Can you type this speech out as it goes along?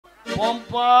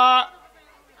পম্পা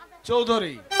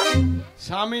চৌধুরী।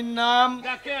 স্বামীর নাম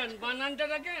দেখেন, বানানটা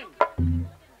দেখেন,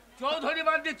 চৌধুরী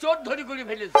বাদ দিয়ে চৌধুরী করে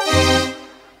ফেলেছে।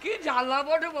 কি জ্বালা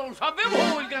বটে, সবে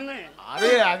ভুল কেন?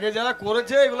 আরে আগে যারা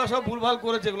করেছে এগুলো সব ভুলভাল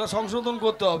করেছে, এগুলো সংশোধন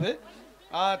করতে হবে।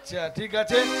 আচ্ছা ঠিক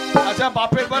আছে। আচ্ছা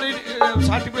বাপের বাড়ির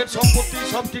সার্টিফিকেট সম্পত্তি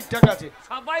সব ঠিকঠাক আছে?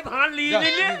 সবাই ভাঁড় নিয়ে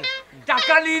নিলে,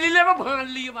 টাকা নিয়ে নিলে বা ভাঁড়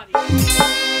নিয়ে বাড়ি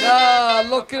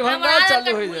লক্ষ্মীর ভান্ডার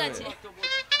চালু হয়ে যাবে।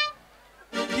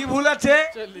 কি ভুল আছে?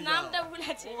 নামটা ভুল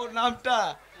আছে। ওর নামটা,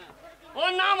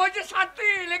 ওর নাম হচ্ছে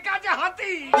সাথী, লেখা আছে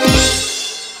হাতি।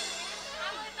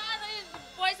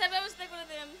 পয়সার ব্যবস্থা করে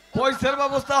দেন। পয়সার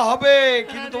ব্যবস্থা হবে,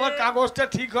 কিন্তু তোমার কাগজটা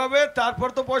ঠিক হবে, তারপর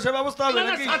তো পয়সার ব্যবস্থা হবে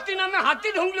নাকি? সাথী নামে হাতি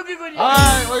ঢুকলো কি করি?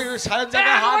 হ্যাঁ, ওই সাহেব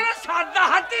জায়গায় হাত। সাদা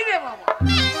হাতি রে বাবা।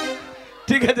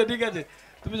 ঠিক আছে ঠিক আছে,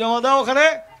 তুমি জমা দাও ওখানে,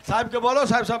 সাহেবকে বলো,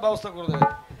 সাহেব সব ব্যবস্থা করে দেবে।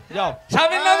 যাও।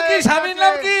 স্বামীর নাম কি? স্বামীর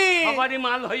নাম কি? সবারই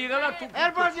মাল হয়ে গেল।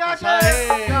 এরপর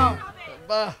যাও।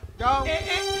 বাহ, যাও।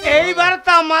 এইবার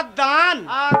তো আমার দান।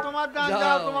 তোমার দান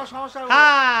যাও, তোমার সমস্যা।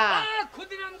 হ্যাঁ,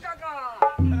 ক্ষুদিরাম কাকা।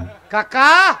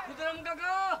 কাকা, ক্ষুদিরাম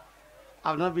কাকা,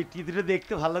 আপনার বিটি দুটো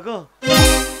দেখতে ভালো গো।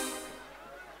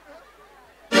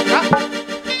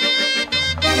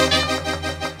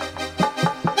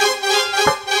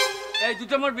 এই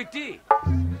দুটো আমার বিটি।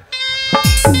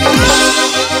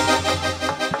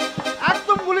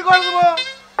 একদম গুলি করে দেবো,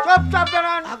 চুপচাপ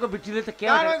দাঁড়ান। আগো বিটি তো কে?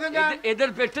 দাঁড়ান ওখানে যান। এদের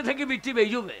পেটে থেকে বিটি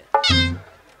বেরিয়ে।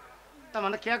 তার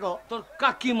মানে কে গো? তোর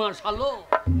কাকিমা শালো।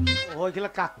 ওইগুলো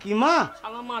কাকিমা?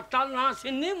 শালা মাতাল না,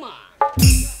 সিন্নি মা।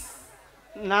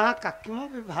 না, কাকিমা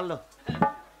বেশ ভালো।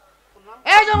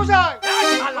 এই যে মশাই,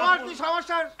 আমার কি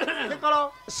সমস্যা ঠিক করো।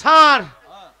 স্যার,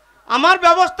 আমার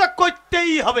ব্যবস্থা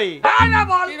করতেই হবে।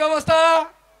 কি ব্যবস্থা?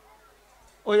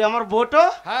 ওই আমার বউটো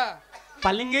হ্যাঁ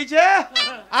পালিং গেছে।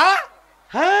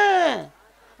 হ্যাঁ,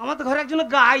 আমাদের ঘরে একজন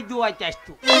গাই দুয়াইতে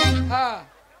আসতো। হ্যাঁ,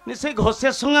 সেই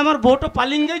ঘোষের সঙ্গে আমার বউটো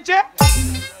পালিং গেছে।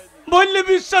 বললে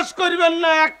বিশ্বাস করবেন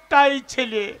না, একটাই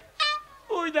ছেলে।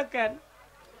 ওই দেখেন,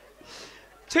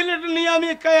 ছেলেটা নিয়ে আমি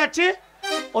একাই আছি।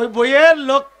 ওই বইয়ের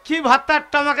লক্ষ্মী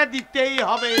ভাতারটা আমাকে দিতেই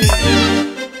হবে।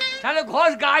 তাহলে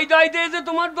ঘোষ গাই দই দিয়েছে,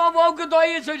 তোমার বউকে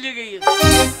দইয়ে চলে গিয়েছে।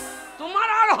 তোমার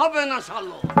আর হবে না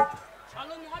শালো।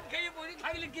 শালো মদ খেয়ে বসে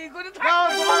থাকলে কি করে থাকবে?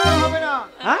 তোমার আর হবে না।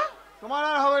 হ্যাঁ, তোমার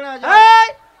আর হবে না। এই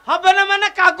হবে না মানে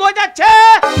কাগজ আছে।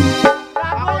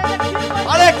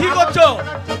 আরে কি করছো?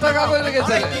 কোথায় কাগজ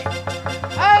লেগেছে?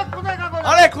 এই কোথায় কাগজ?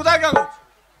 আরে কোথায় কাগজ?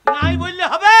 নাই বললে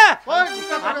হবে।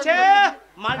 আছে,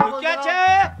 মাল ঢুকে আছে।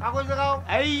 কাগজ দেখাও।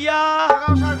 এইয়া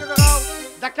দেখাও, স্যারকে দেখাও।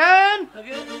 দেখেন,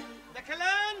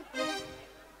 দেখলেন,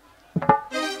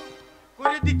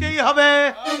 করে দিতেই হবে।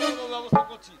 ব্যবস্থা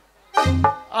করছি।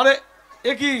 আরে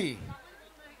এ কি?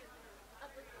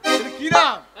 কি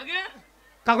নাম?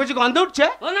 কাগজে গন্ধ উঠছে।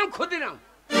 ওর নাম ক্ষুদিরাম।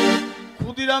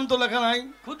 ক্ষুদিরাম তো লেখা নাই।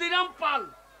 ক্ষুদিরাম পাল।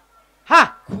 হ্যাঁ,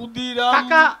 ক্ষুদিরাম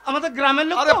কাকা আমাদের গ্রামের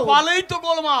লোক। আরে পালেই তো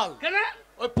গোলমাল। কেন?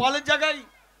 ওই পালের জায়গায়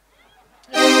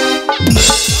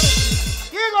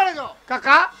কি করেছো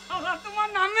কাকা? তোমার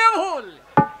নামে ভুল।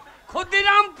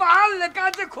 ক্ষুদিরাম পাল লেখা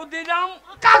আছে ক্ষুদিরাম।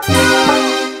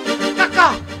 কাকা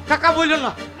কাকা বললো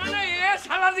না। না না, এ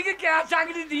সারা দিকে কে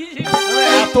চাকরি দিয়েছে?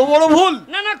 এত বড় ভুল?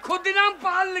 না না, ক্ষুদিরাম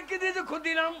পাল লিখে দিয়েছে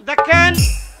ক্ষুদিরাম। দেখেন,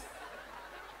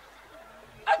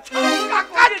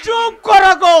 কাকা চুপ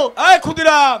করো গো। এই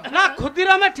ক্ষুদিরাম না,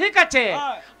 ক্ষুদিরামে ঠিক আছে।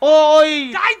 ওই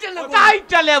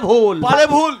টাইটেলে ভুল। পালে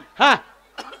ভুল। হ্যাঁ,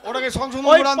 ওটাকে সংশোধন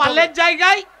ওই করে আনতে হবে। পালের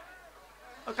জায়গায়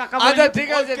কাকা আচ্ছা ঠিক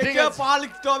আছে ঠিক আছে। পা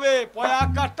লিখতে হবে, পয়া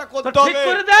কাটটা করতে ঠিক হবে।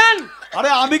 করে দেন। আরে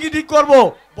আমি কি ঠিক করব?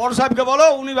 বড় সাহেবকে বলো,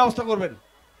 উনি ব্যবস্থা করবেন।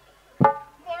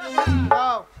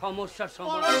 সমস্যার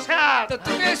সমস্যা। তো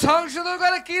তুমি সংশোধন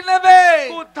করে কি নেবে?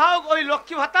 কোথাও ওই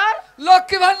লক্ষ্মী ভাতার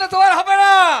লক্ষ্মী ভান্ডার তোমার হবে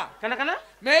না। কেন কেন?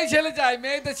 মেয়ে ছেলে চাই,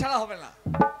 মেয়েদের ছাড়া হবে না।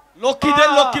 লক্ষ্মীদের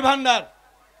লক্ষ্মী ভান্ডার,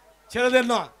 ছেলেদের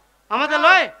না। আমাদের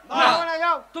লয়।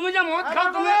 তুমি যা মদ খাও,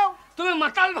 তুমি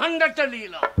মাতাল ভান্ডারটা নিয়ে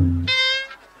নাও।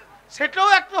 সেটাও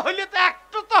একটু হইলে তো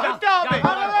একটু তো হইতে হবে।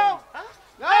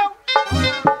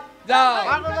 যাও।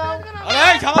 আরে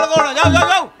এই ঝামেলা করো না, যাও যাও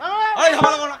যাও। এই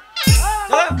ঝামেলা করো না,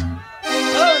 চলো চলো।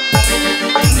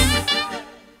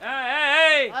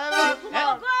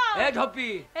 এই ঢপি,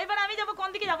 এবার আমি যাব, কোন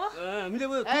দিকে যাব? আমি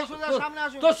দেবো। এই সোজা সামনে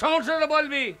আসুন। তোর সমস্যাটা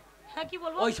বলবি। হ্যাঁ, কি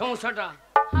বলবো? ওই সমস্যাটা।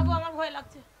 হ্যাঁ গো, আমার ভয়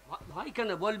লাগছে। ভাই কেন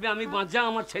বলবি? আমি বাঁচা,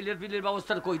 আমার ছেলের পিলের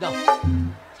ব্যবস্থা কই দাও।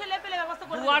 ছেলে পেলে ব্যবস্থা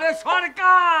করে দুয়ারে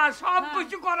সরকার সব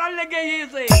কিছু করার লেগে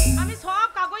গিয়েছে। আমি সব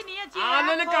কাগজ নিয়েছি।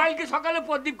 আনলে কালকে সকালে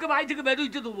প্রদীপকে বাড়ি থেকে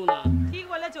বেরোইতে দেবো না। ঠিক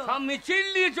বলেছো। সব মিছিল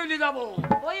নিয়ে চলে যাবো।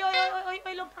 ওই ওই ওই ওই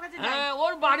ওই লোকটার কাছে যাই। হ্যাঁ,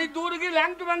 ওর বাড়ি দূর গিয়ে ল্যাং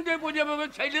টু ল্যাং দিয়ে পড়ে যাবে।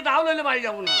 ছেলে তাহলে বাড়ি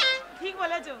যাবো না। ঠিক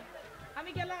বলেছো,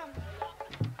 আমি গেলাম।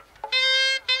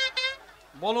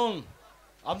 বলুন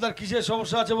আপনার কিসের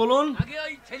সমস্যা আছে বলুন? আগে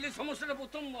ওই ছেলের সমস্যাটা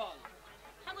প্রথম বল।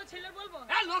 হ্যাঁ গো, ছেলের বলবো?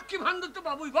 হ্যাঁ, লক্ষ্মী ভান্ডার তো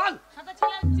বাবুই বল। সাদা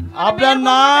ছেলে, আপনার মেয়ের বলবো,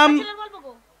 নাম? সাদা ছেলের বলবো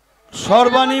গো।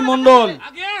 সর্বাণী মণ্ডল।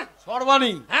 আগে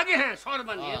সর্বাণী। আগে হ্যাঁ,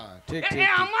 সর্বাণী। ঠিক এ ঠিক।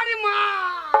 আমারই মা।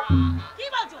 কি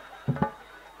বলছো?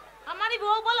 আমারই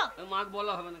বউ বলো? মাক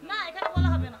বলা হবে না। না, এখানে বলা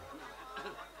হবে না।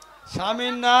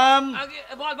 স্বামীর নাম? আগে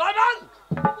বল বল বল।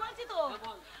 বলছি তো,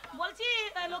 বলছি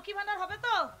লক্ষ্মী ভান্ডার হবে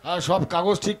তো? আর সব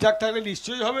কাগজ ঠিকঠাক থাকলে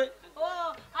নিশ্চয়ই হবে। ও,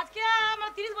 আজকে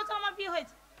আমার 30 বছর আমার বিয়ে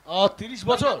হয়েছে। 30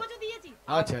 বছর? 5 বছর দিয়েছি।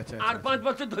 আচ্ছা আচ্ছা আর 5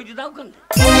 বছর ধৈর্য দাও কেন?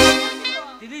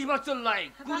 30 বছর লাই,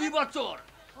 20 বছর।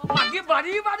 মাকে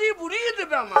বাড়ি বাড়ি বুড়িয়ে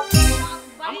দেবে আমার।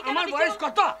 বাড়ি কেন আমার দিচ্ছ? বয়স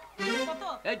কত? কত?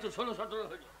 এই তো 16-17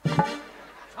 হয়ে যায়।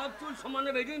 সব চুল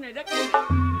সমানে বেরিয়ে নেই দেখ।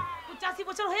 85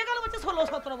 বছর হয়ে গেল, বলছে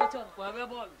 16-17 বছর। কবে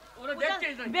বল? ওরা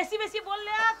দেখতেই না। বেশি বেশি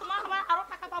বললে তোমার আমার আরো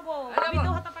টাকা পাবো, আরে বাবা।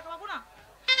 বিধবা ভাতা টাকা পাবো না।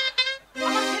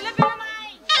 আমার ছেলে পেলে নাই।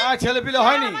 হ্যাঁ, ছেলে পিলে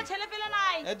হয়নি? আমার ছেলে পেলে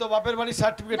নাই। এই তো বাপের বাড়ির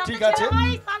সার্টিফিকেট যাদের ঠিক ছেলে আছে।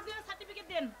 হয়, তার জন্য সার্টিফিকেট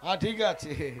দেন। হ্যাঁ ঠিক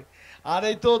আছে। আর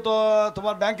এই তো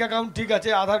তোমার ব্যাংক অ্যাকাউন্ট ঠিক আছে,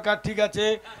 আধার কার্ড ঠিক আছে,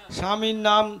 স্বামীর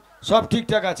নাম সব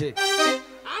ঠিকঠাক আছে।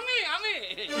 আমি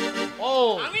ও,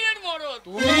 এর মরদ।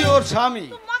 তুমি ওর স্বামী?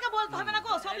 তোমাকে বলতে হবে না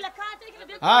গো, সব লেখা আছে এখানে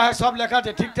দেখো। হ্যাঁ হ্যাঁ, সব লেখা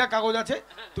আছে, ঠিকঠাক কাগজ আছে।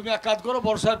 তুমি এক কাজ করো,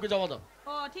 বড় সাহেবকে জমা দাও।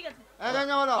 ও ঠিক আছে।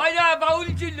 জমা দাও। ওই যা বাউল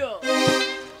ছিল,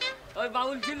 ওই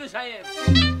বাউল ছিল সাহেব।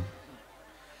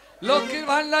 লক্ষ্মীর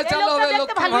ভান্ডার এই চালু লোকটা হবে, দেখতে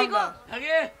লক্ষ্মীর ভালোই গো। ভান্ডার,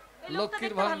 আগে এই লোকটা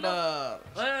লক্ষ্মীর দেখতে ভালো। ভান্ডার,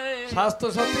 এই, স্বাস্থ্য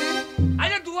সাথী।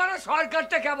 আরে দুয়ারে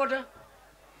সরকারটা কে বটে?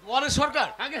 দুয়ারে সরকার?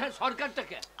 আগে হ্যাঁ, সরকারটা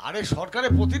কে? আরে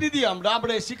সরকারের প্রতিনিধি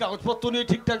আমরা এসি কাগজপত্র নিয়ে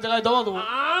ঠিকঠাক জায়গায় জমা দেবো।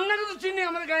 আপনাকে তো চিনি,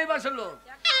 আমার গায়ে বাসার লোক।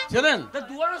 চেনেন? তা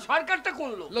দুয়ারে সরকারটা কোন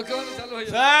লোক? লক্ষ্মীর ভান্ডার চালু হয়ে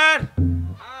যাবে। স্যার,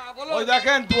 হ্যাঁ, বলো। ওই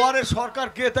দেখেন দুয়ারে সরকার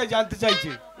কে তাই জানতে চাইছে।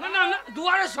 না না না,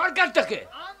 দুয়ারে সরকারটা কে?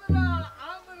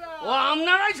 ও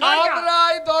আপনারাই সরকার?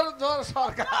 আমরাই দর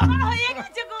সরকার। আমার হয়ে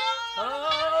গেছে গো। ও,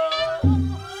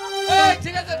 এই,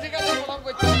 ঠিক আছে, প্রণাম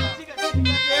করতে হবে না।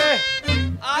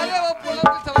 আরে ও প্রণাম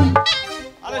করতে হবে না।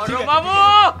 আরে বড় ঠিক আছে। বাবু,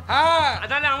 হ্যাঁ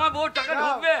তাহলে আমার বউ টাকা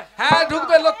ঢুকবে? হ্যাঁ,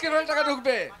 ঢুকবে, লক্ষ্মীর ভান্ডার টাকা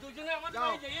ঢুকবে। দুজনে আমাদের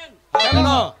বাড়ি যাইয়েন, কেন?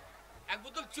 এক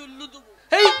বোতল চুল্লু দেবো।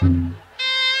 এই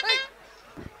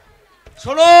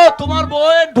শোনো, তোমার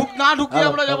বউয়ের না ঢুকিয়ে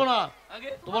আমরা যাবো না। আগে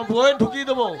তোমার বউয়ের ঢুকিয়ে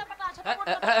দেবো।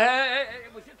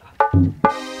 বসে থাক।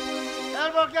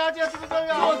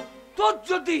 তোর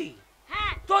যদি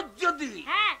হ্যাঁ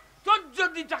হ্যাঁ তোর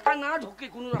যদি টাকা না ঢোকে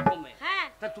কোনো রকমে, হ্যাঁ,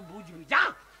 তা তুই বুঝবি, যা।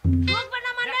 ঢুকবে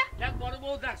না মানে? দেখ বড়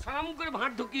বউ, দেখ সালাম করে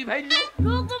ভাত ঢুকিয়ে ভাইলো।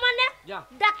 ঢুকবো মানে? যা।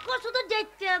 দেখো শুধু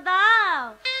দেখতে দাও।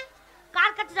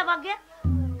 কার কাছে যাবো আগে?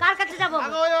 কার কাছে যাবো?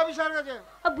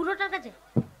 ও বুড়োটার কাছে।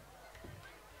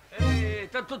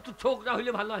 তা তোর ছোকরা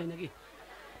হইলে ভালো হয় নাকি?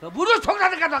 তো বুড়ো ছোকরা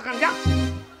দেখা দরকার, যা।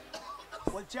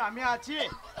 বলছি আমি আছি,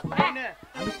 হ্যাঁ,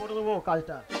 আমি করে দেবো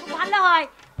কাজটা। খুব ভালো হয়,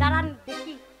 দাঁড়ান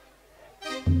দেখি।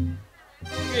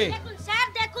 কে? দেখুন স্যার,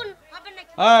 দেখুন হবে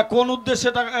নাকি? হ্যাঁ, কোন উদ্দেশ্যে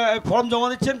ফর্ম জমা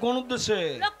দিচ্ছেন? কোন উদ্দেশ্যে?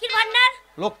 লক্ষ্মীর ভান্ডার।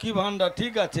 লক্ষ্মী ভান্ডার,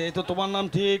 ঠিক আছে। এই তো তোমার নাম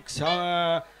ঠিক,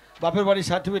 বাপের বাড়ির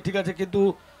সার্টিফিকেট ঠিক আছে, কিন্তু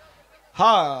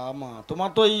হ্যাঁ তোমার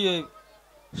তো এই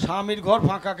স্বামীর ঘর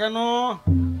ফাঁকা কেন?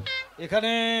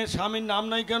 এখানে স্বামীর নাম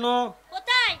নাই কেন?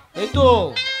 কোথায়? এই তো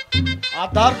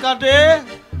আধার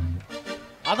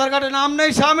কার্ডে নাম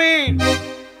নেই স্বামীর।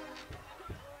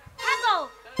 হ্যাঁ গো,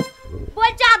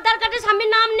 বলছে আধার কার্ডে স্বামীর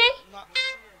নাম নেই।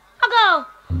 আগো,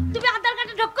 তুমি আধার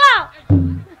কার্ডে ঢোকো।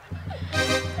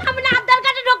 আমি না আধার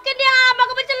কার্ডে ঢোকে নিয়ে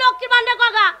আমাকে বলছে লক্ষ্মীর ভান্ডার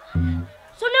কাকা।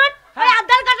 শুনুন, ওই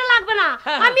আধার কার্ড লাগবে না,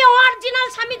 আমি অরিজিনাল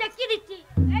স্বামী দেখিয়ে দিচ্ছি।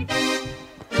 এই দেখুন।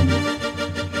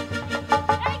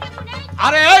 এই দেখুন, এই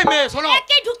আরে এই মেয়ে শোনো,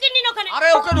 একে ঢুকে নিন ওখানে। আরে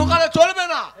ওকে ঢোকালে চলবে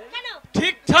না। কেন?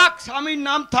 ঠিকঠাক স্বামীর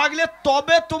নাম থাকলে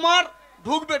তবে তোমার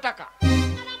ঢুকবে টাকা।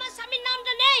 কেন আমার স্বামীর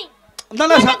নামটা নেই? না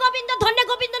না, ধন্য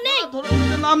গোবিন্দ নেই।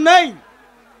 নাম নেই,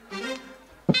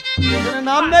 এখানে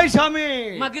নাম নেই স্বামী।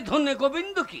 মাকে ধন্যে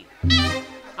গোবিন্দ কি?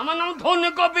 আমার নাম ধন্যে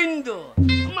গোবিন্দ,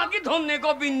 মাকে ধন্যে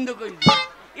গোবিন্দ কই।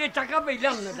 এ টাকা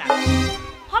পেলাম না, দেখ।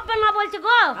 হবে না বলছে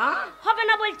গো, হ্যাঁ? হবে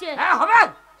না বলছে। হ্যাঁ হবে।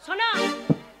 শোনো,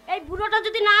 এই বুড়োটা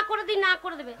যদি না করে দিই, না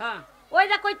করে দেবে। হ্যাঁ ওই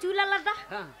দেখ ওই চুলালাটা,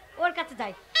 হ্যাঁ, ওর কাছে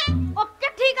যাই, ওকে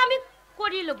ঠিক আমি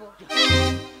করিয়ে নেবো।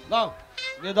 দাও,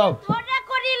 দিয়ে দাও। ওটা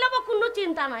করিয়ে নেবো, কোনো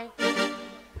চিন্তা নাই।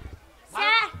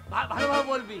 স্যার, ভালোভাবে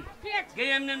বলবি, ঠিক আছে। গে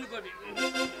এমনি এমনি করবি।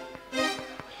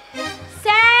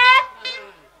 স্যার,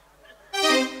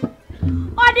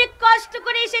 অনেক কষ্ট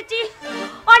করে এসেছি,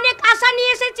 অনেক আশা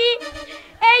নিয়ে এসেছি।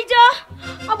 এই যে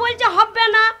ও বলছে হবে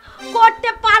না, করতে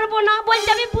পারবো না, বলছে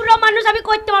আমি বুড়ো মানুষ, আমি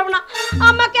করতে পারবো না,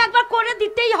 আমাকে একবার করে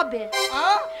দিতেই হবে।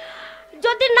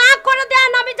 যদি না করে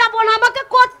দেন আমি যাবো না, আমাকে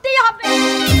করতেই হবে।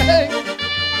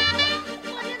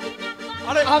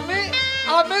 আরে আমি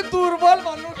আমি দুর্বল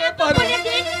মানুষ,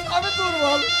 আমি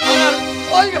দুর্বল।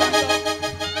 ওই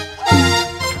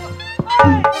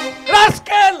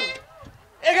রাস্কেল,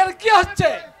 এখানে কি হচ্ছে?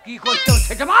 কি করতে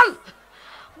সেটা বল।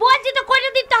 বলছি তো করে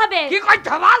দিতে হবে। কি করতে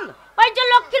বল? ওই যে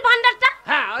লক্ষ্মীর ভান্ডারটা।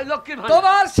 হ্যাঁ, ওই লক্ষ্মীর ভান্ডার।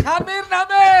 তোমার স্বামীর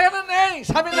নামে এখানে নেই,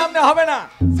 স্বামীর নামে হবে না।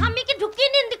 স্বামীকে ঢুকিয়ে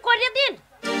নিন, করে দিন।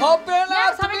 হবে না,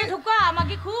 স্বামীকে ঢুকা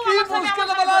আমাকে খুব কি মুশকিল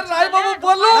বলা রাই বাবু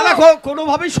বললো। দেখো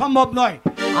কোনোভাবেই সম্ভব নয়।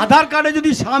 আধার কার্ডে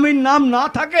যদি স্বামীর নাম না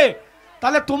থাকে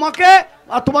তাহলে তোমাকে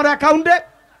আর তোমার অ্যাকাউন্টে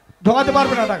ঢোকাতে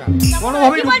পারবে না টাকা,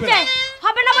 কোনোভাবেই ঢুকবে না।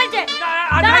 হবে না বলছে।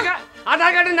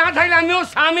 আধার কার্ডে না থাকলে আমিও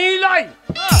স্বামী লই।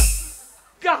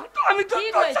 আমি তো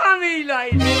স্বামী লই।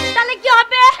 তাহলে কি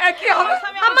হবে? কি হবে?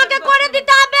 আমাকে করে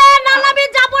দিতে হবে, না আমি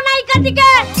যাব না এই কাটিকে।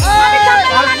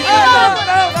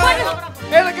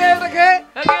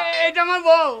 এটা আমার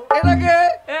বউ। এটাকে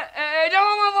এটা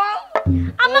আমার বউ।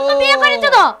 আমাকে বিয়ে করেছো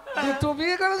তো? দুটো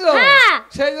বিয়ে করেছো? হ্যাঁ।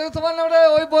 সেই জন্য তোমার নামটা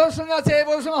ওই বউয়ের সঙ্গে আছে, এই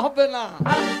বউয়ের সঙ্গে হবে না।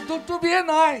 দুটো বিয়ে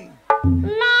নাই।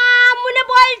 না মনে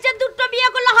বলছে দুটো বিয়ে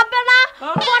করলে হবে না,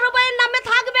 বড় ভাইয়ের নামে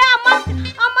থাকবে।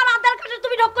 আমার আধার কার্ডে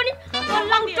তুমি ঢোকনি।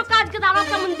 বললাম তো কাজকে দাঁড়াও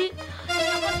কেমন দি।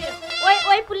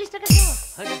 ওই পুলিশটাকে দাও,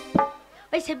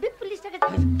 ওই সেবিক পুলিশটাকে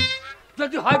দাও।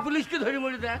 যদি হয় পুলিশকে ধরে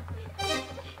মরে দেয়।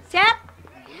 স্যার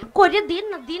করে দিন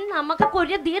না, দিন না আমাকে,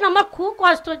 করে দিন, আমার খুব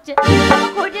কষ্ট হচ্ছে,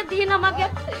 করে দিন আমাকে।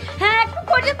 হ্যাঁ একটু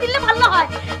করে দিলে ভালো হয়।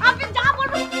 আপনি যা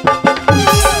বলুন।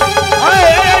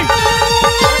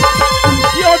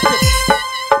 কি হচ্ছে?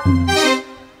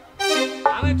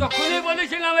 আমি তখনই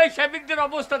বলেছিলাম এই সেবিকদের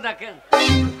অবস্থা দেখেন,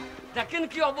 দেখেন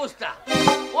কি অবস্থা।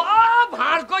 ও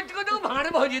ভাঁড় করতে করতে ভাঁড়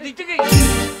ভরিয়ে দিচ্ছে কি।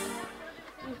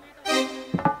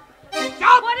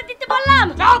 করে দিতে বললাম,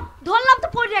 ধরলাম তো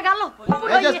পড়ে গেল।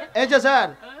 এই যে স্যার,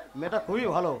 মেয়েটা খুবই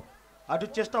ভালো, আর একটু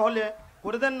চেষ্টা হলে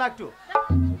করে দেন না একটু।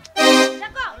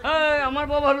 আমার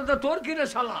বাবা হলো তো তোর কি রে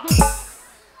শালা,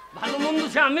 ভালো মন্দ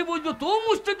সে আমি বুঝবো, তো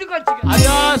মুস্তুতি করছি।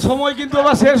 আচ্ছা সময় কিন্তু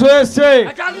আবার শেষ হয়ে এসছে,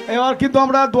 এবার কিন্তু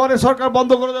আমরা দুয়ারে সরকার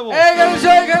বন্ধ করে দেবো। এইখানে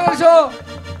এসো।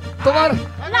 তোমার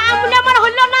না মনে আমার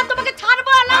হলো না, তোমাকে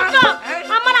ছাড়বো না তো।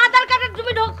 আমার আধার কার্ডে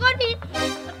তুমি ঢোকনি।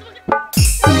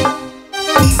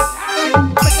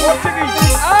 করছে কি?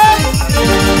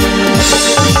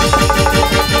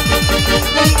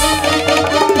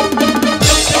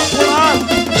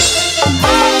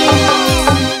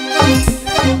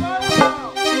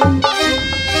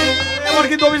 এবার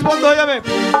কিন্তু অফিস বন্ধ হয়ে যাবে।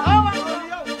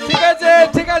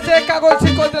 ঠিক আছে, কাগজ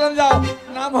ঠিক করে দিলাম, যাও,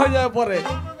 নাম হয়ে যাবে পরে।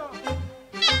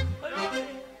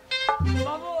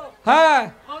 হ্যাঁ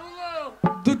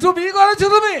দুটো বিয়ে করেছো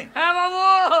তুমি? হ্যাঁ বাবু,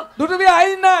 দুটো বিয়ে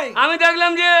আইন নাই। আমি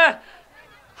দেখলাম যে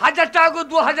 1000 টাকা করে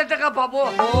 2000 টাকা পাবো,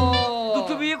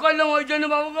 দুটো বিয়ে করলাম ওই জন্য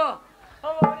বাবু গো।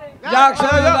 যাক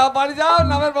বাড়ি যাও,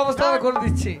 নামের ব্যবস্থা করে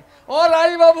দিচ্ছি। ও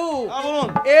রাই বাবু, বলুন।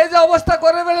 এই যে অবস্থা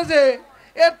করে ফেলেছে,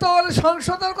 এর তো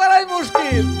সংশোধন করাই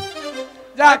মুশকিল।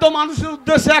 তো মানুষের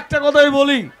উদ্দেশ্যে একটা কথাই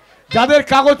বলি, যাদের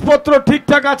কাগজপত্র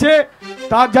ঠিকঠাক আছে,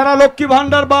 তার যারা লক্ষ্মী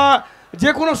ভান্ডার বা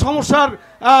যে কোনো সমস্যার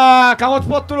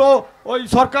কাগজপত্র ওই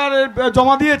সরকারের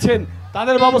জমা দিয়েছেন,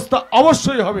 তাদের ব্যবস্থা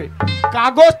অবশ্যই হবে।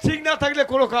 কাগজ ঠিক না থাকলে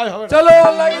কোনো কাজ হবে না। চলো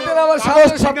লাগিয়ে আবার কাগজ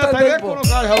ঠিক না সপ্তাহে থাকলে দেখবো। কোনো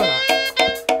কাজ হবে না।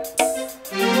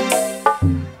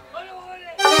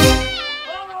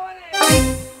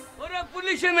 ওরে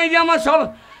পুলিশে মেয়ে আমার সব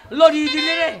লড়িয়ে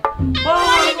দিলে রে।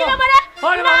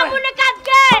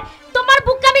 তোমার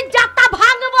বুকে আমি জাতা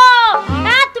ভাঙবো।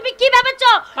 হ্যাঁ তুমি কি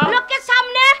ভেবেছো? লোকের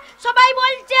সামনে সবাই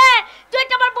বলছে যে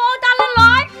এটা আমার বউ, তাহলে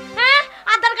লয়। হ্যাঁ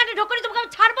আধার কার্ডে ঢোকনি, তোমাকে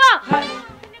আমি ছাড়বো?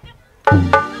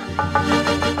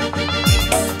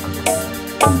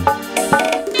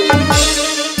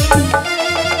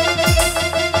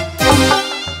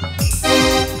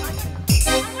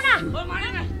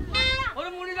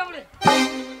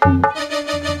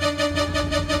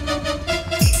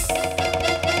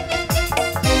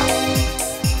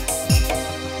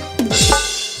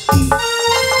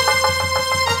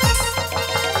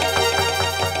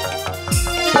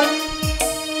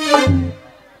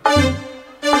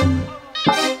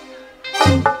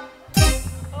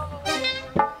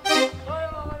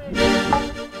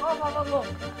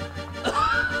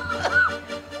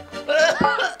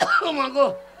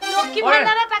 লক্ষ্মী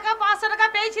ভান্ডারে টাকা 500 টাকা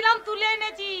পেয়েছিলাম, তুলে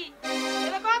এনেছি।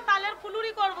 এরকম তালের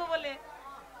ফুলুরি করব বলে,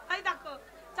 এই দেখো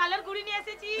চালের গুঁড়ি নিয়ে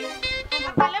এসেছি,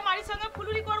 আর তালে মাড়ির সঙ্গে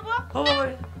ফুলুরি করব।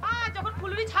 যখন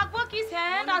ফুলুরি ছাকবো কি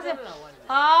সেন্ট আছে,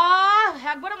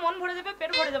 একবারে মন ভরে যাবে,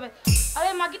 পেট ভরে যাবে। আরে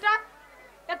মাগিটা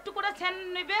একটু করে সেন্ট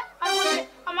নেবে আর বলবে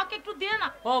আমাকে একটু দে না।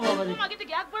 ও বাবা রে,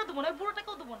 মাগিটাকে একবারে দেবো না,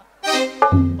 পুরোটাকেও দেবো না।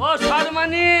 ও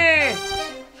শর্মানি,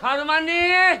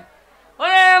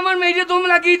 ওরে আমার মেয়েকে দম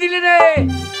লাগিয়ে দিলে রে।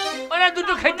 ওরে ওরে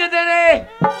দুটো খেতে দে রে।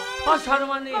 ও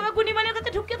শর্মানি তবে গুনিমানের কাছে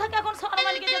ঢুকে থাকে, এখন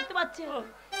শর্মানিকে দেখতে পাচ্ছে।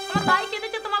 আমার দাই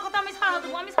কেঁদেছে, তোমার কথা আমি সাড়া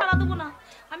দেবো, আমি সাড়া দেবো না,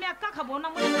 আমি একা খাবো না,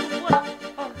 মনে করবো না।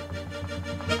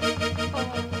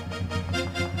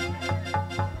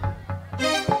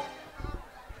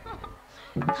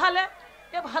 তাহলে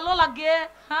এ ভালো লাগে।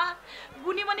 হ্যাঁ,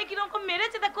 গুনিমানি কিরকম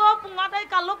মেরেছে দেখো, পুঙ্গাটাই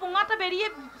কালো পুঙ্গাটা বেরিয়ে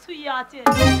শুয়ে আছে।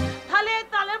 তাহলে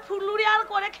তাহলে ফুলুরি আর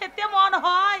করে খেতে মন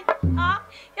হয়? হ্যাঁ,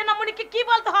 এ নামনিকে কি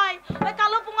বলতে হয়, ওই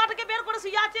কালো পুঙ্গাটাকে বের করে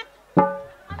শুয়ে আছে।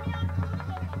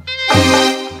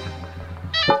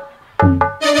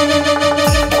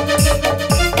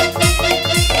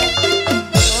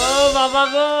 ও বাবা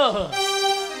গো,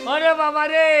 ওরে বাবা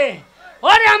রে,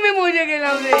 ওরে আমি মরে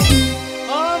গেলাম রে।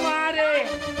 ও মা রে,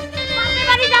 বাপের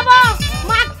বাড়ি যাবো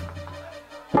মা।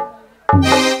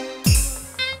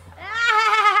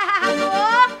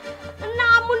 না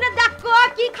মুন্ডে দেখো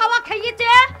কি খাওয়া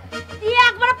খাইয়েছে, দিয়ে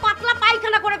একবারে পাতলা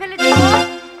পায়খানা করে ফেলেছে।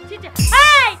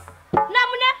 এই না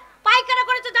মুন্ডে পায়খানা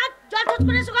করেছে, যা জল টচ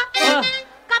করে এসো গা,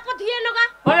 কাপড় ধুয়ে এনো গা।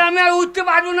 ওরে আমি আর উঠতে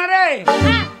পারবো না রে।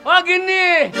 হ্যাঁ। ও গিন্নি,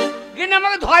 গিন্নি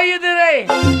আমাকে ধোয়াইয়ে দে রে।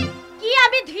 কি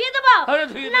আমি ধুয়ে দেবো? আরে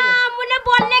ধুয়ে না দেবো। মনে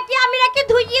বললে কি আমি নাকি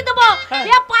ধুইয়ে দেবো? হ্যাঁ।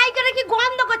 এ পায়খানা কি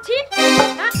গন্ধ করছি?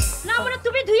 হ্যাঁ? না মনে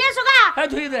তুমি ধুয়ে এসো গা। হ্যাঁ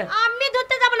ধুয়ে দে। আমি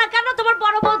ধুতে যাব না, কেন তোমার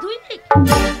বড় বউ ধুই দিক?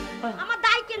 আমার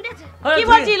দাই কেঁদেছে। কি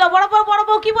বলছিল বড়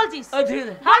বউ, কি বলছিস? ওই ধুয়ে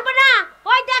দে। বলবো না,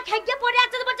 ওই দেখ হেগে পড়ে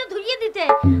আছে তো বলছে ধুইয়ে দিতে।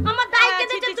 আমার দাই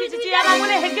কেঁদেছে, তুই ধুইয়ে আমার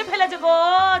মনে হেগে ফেলেছে গো।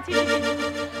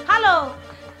 হ্যালো,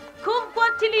 খুব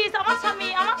করছিলিস, আমার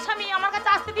স্বামী আমার কাছে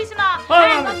আসতে দিস না।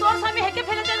 তোর স্বামী হেগে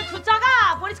ফেলেছে, ছুচাগা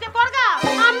পরিষ্কার করগা।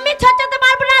 আমি ছোচাতে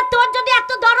পারবো না, তোর যদি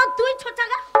এত দরদ তুই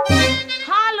ছোচাগা।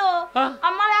 হ্যালো, হ্যাঁ?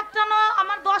 আমার একটা না,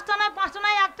 আমার 10টা নয় 5টা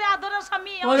নয়, একটা আদরের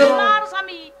স্বামী, আমার ওরে বাবা। সোনার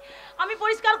স্বামী। আমি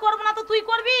পরিষ্কার করবো না তো তুই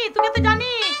করবি? তুই তো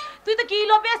জানি, তুই তো কি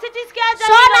লোভে এসেছিস কে জানি।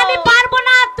 শোন, আমি পারবো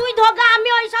না, তুই ধোগা, আমি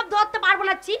ওই সব ধরতে পারবো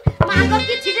না। ছি মাগো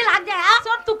কি ছিড়ে লাগছে।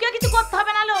 শোন, তোকে কিছু করতে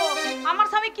হবে না লো, আমার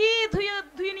স্বামী কি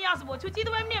ধুয়ে নিয়ে আসবো, ছুচি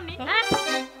দেবো এমনি। হ্যাঁ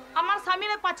আমার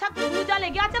স্বামীর পাছা যা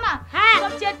লেগে আছে না, হ্যাঁ।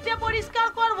 সব চেটে পরিষ্কার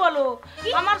কর বলো।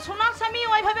 আমার সোনার স্বামী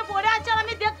ওইভাবে পড়ে আছে আর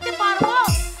আমি দেখতে পারবো?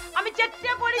 আমি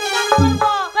চেটে পরিষ্কার করবো।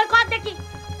 কই কর দেখি।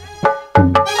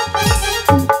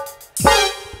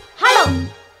 হ্যালো,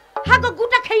 হ্যাঁ গো,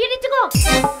 গুটা খেয়ে নিচ্ছি গো।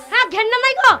 হ্যাঁ, ঘেন্না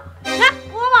নাই গো। হ্যাঁ,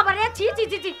 ও বাবা রে, ছি ছি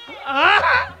ছি ছি। আহ!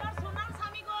 আমার সোনার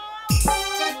স্বামী গো।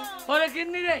 ওরে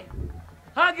গিন্নি রে।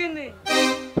 হ্যাঁ গিন্নি।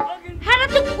 ও গিন্নি। হ্যাঁ রে,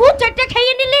 তুই গু চেটে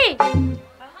খেয়ে নিলি।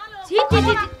 ছি ছি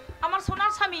ছি ছি। আমার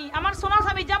সোনার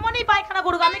স্বামী যেমনই পায়খানা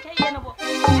করুক আমি খেয়ে নেবো।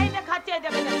 এই দেখ খাচ্ছে, এই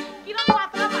দেখ কিরম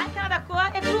পাতলা পায়খানা দেখো,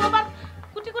 একটু আবার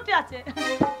কুটি কুটি আছে।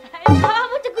 বাবা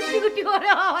বুঝে গুটি গুটি করে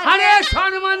বাবা। আরে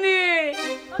শর্মানি,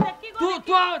 ও দেখ কি তুই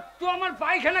তুই আমার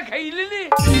পায়খানা খেয়ে নিলি?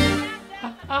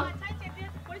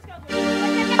 পরিষ্কার কর।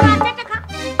 চেটে খা।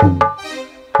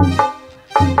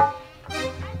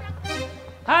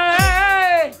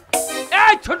 হ্যাঁ,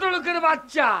 এই ছোট লোকের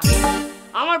বাচ্চা,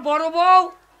 আমার বড় বউ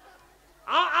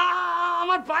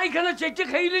আমার পায়খানা চেটে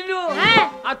খেয়ে নিল। হ্যাঁ।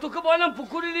 আর তোকে বললাম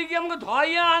পুকুরে নিয়ে গিয়ে আমাকে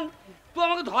ধোয়াই আন, তুই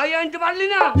আমাকে ধোয়াই আনতে পারলি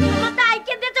না। আমার দাই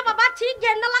কেঁদেছে বাবা, ছি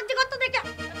ঘেন্না লাগছে কত দেখে।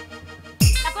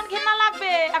 এখন ঘেন্না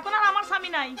লাগবে, এখন আর আমার স্বামী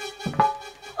নাই।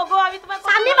 ওগো আমি তোমার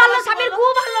স্বামী ভালো, স্বামীর গু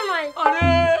ভালো নয়। আরে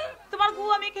তোমার গু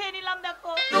আমি খেয়ে নিলাম,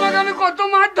 দেখো তোমাকে আমি কত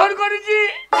মারধর করেছি।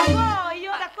 দেখো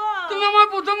ইয়ো দেখো। তুমি আমার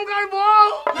প্রথমকার বউ।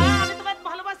 হ্যাঁ, আমি তোমায়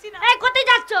ভালোবাসি না। এই কোথায়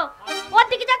যাচ্ছ? ওর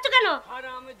দিকে যাচ্ছ কেন? আর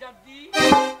আমি জাতি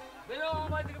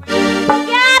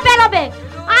কে বেরোবে?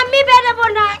 আমি বেরোবো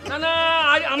না। না না,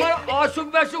 আজ আমার অসুখ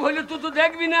বিসুখ হলে তুই তো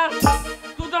দেখবি না,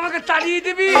 তুই তো আমাকে তাড়িয়ে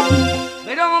দিবি।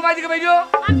 বেরো আমার বাড়ি থেকে, বেরো।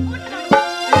 আমি কোথায় যাবো?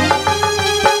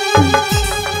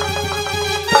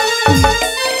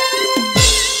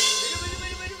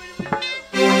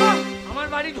 আমার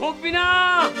বাড়ি ঢুকবি না,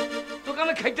 তোকে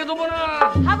আমি খেতে দেবো না।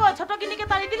 হ্যাঁ গো, ছোট গিনিকে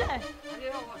তাড়িয়ে দিলে?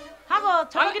 হ্যাঁ গো,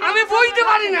 ছোট গিনি আমি বইতে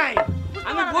পারি নাই,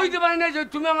 আমি বইতে পারি নাই যে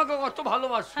তুমি আমাকে কত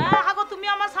ভালোবাসো। হ্যাঁ হ্যাঁ গো, তুমি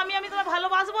আমার স্বামী, আমি তোমায়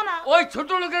ভালোবাসবো না। ওই ছোট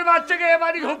লোকের বাচ্চাকে এ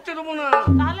বাড়ি ঢুকতে দেবো না।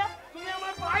 তাহলে তুমি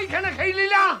আমার পায়খানা খেয়ে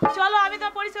নিলা। চলো, আমি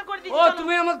তোমায় পরিষ্কার করে দিচ্ছি। ও চলো।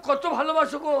 তুমি আমাকে কত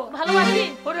ভালোবাসো গো। ভালোবাসি,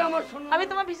 ওরে আমার সোনা, আমি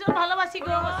তোমায় ভীষণ ভালোবাসি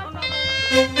গো।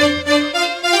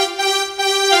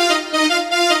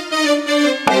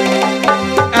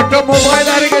 একটা মোবাইল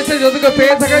হারিয়ে গেছে, যদি কেউ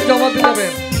পেয়ে থাকে জমা দিয়ে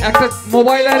যাবেন। একটা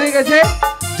মোবাইল হারিয়ে গেছে,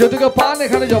 যদি কেউ পান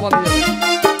এখানে জমা দিয়ে যাবেন।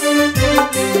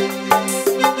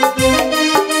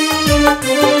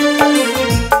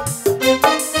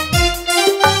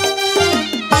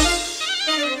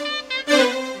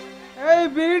 এই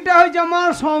বিড়িটা হয়েছে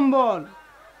আমার সম্বল।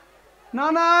 না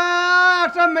না,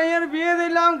 একটা মেয়ের বিয়ে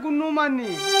দিলাম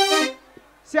গুন্নুমানি,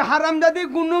 সে হারামজাদি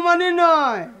গুন্নুমানি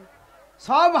নয়,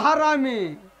 সব হারামি।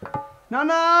 না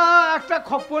না, একটা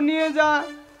খপ্পর নিয়ে যা,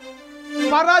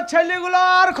 পাড়ার ছেলেগুলো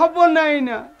আর খবর নেয়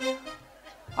না।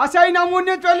 আচ্ছা এই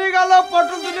নামুনে চলে গেল,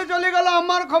 পটল তুলে চলে গেল,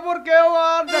 আমার খবর কেউ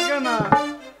আর দেখে না।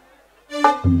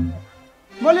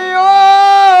 বলি ও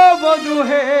বধু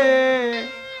হে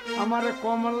আমার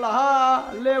কমলা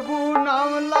লেবু নাম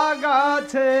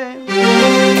লাগাছে,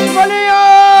 বলি ও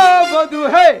বধু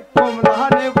হে কমলা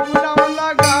লেবু নাম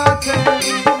লাগাছে।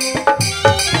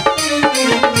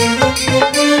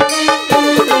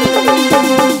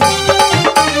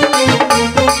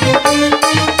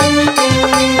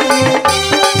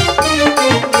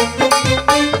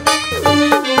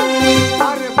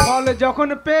 যখন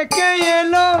পেকে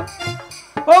এলো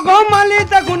ও গোমালি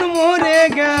তখন মরে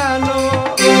গেল।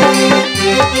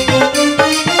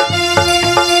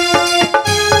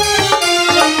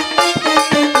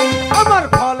 আমার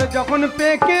ফল যখন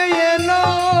পেকে এলো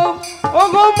ও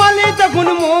গোমালি তখন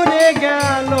মরে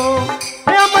গেল।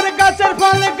 আমার গাছের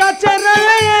ফল গাছে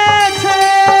রয়েছে,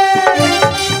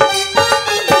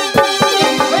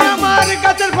 আমার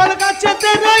গাছের ফল গাছেতে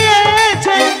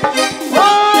রয়েছে। ও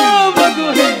বধু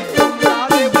হে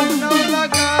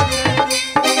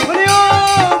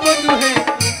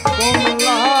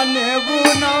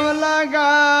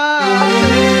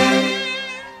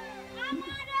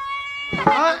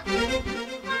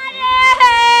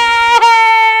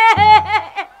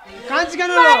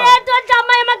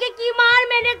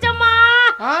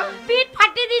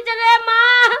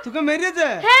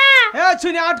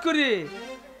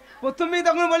প্রথমেই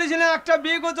তখন বলেছিলেন একটা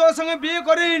বিয়ে করতে, ওর সঙ্গে বিয়ে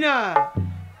করেই না,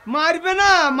 মারবে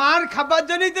না, মার খাবার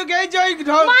জন্যই তো গেই যাই।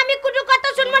 আমি কোনো কথা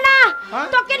শুনবো না,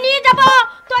 তোকে নিয়ে যাব,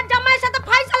 তোর জামাইয়ের সাথে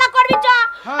ফাইসালা করবি। চ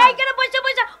এইখানে বসে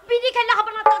বসে বিড়ি খেলে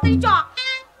হবে না, তাড়াতাড়ি চ।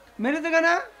 মেরে দেবে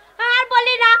না আর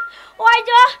বলি না, ওই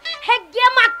যে হেগিয়ে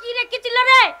মাকি রেখেছিল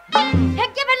রে,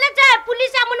 হেগিয়ে ফেলেছে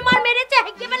পুলিশ, এমন মার মেরেছে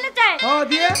হেগিয়ে ফেলেছে।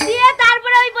 দিয়ে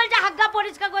তারপরে ওই বলছে হাগা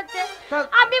পরিষ্কার করতে।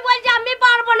 আমি বলছি আমি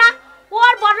পারবো না।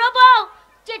 ওর বড় বউ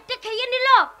চেটে খেয়ে নিল,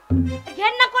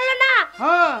 ঘেন্না করলো না,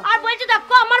 আর বলছে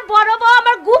দেখো আমার বড় বউ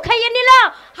আমার গু খেয়ে নিল।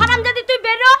 হারামজাদি তুই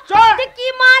বেরো, তুই কি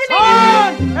মারবি?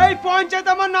 এই পঞ্চায়েত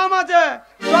আমার নাম আছে,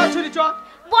 চ ছুরি চ।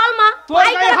 বল মা, তোর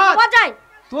গায়ে হাত বাজাই,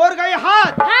 তোর গায়ে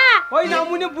হাত। হ্যাঁ ওই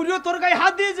নামুনে বুড়িও তোর গায়ে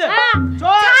হাত দিয়েছে।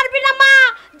 ছাড়বি না মা,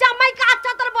 জামাই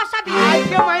কাচ্চা তোর বসাবি।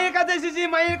 আজকে মায়ের কাছে এসেছি,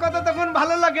 মায়ের কথা তখন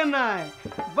ভালো লাগে না,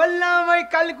 বললাম ওই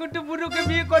কালকুটু বুড়োকে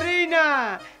বিয়ে করেই না,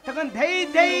 তখন ধেই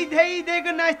ধেই ধেই ধেই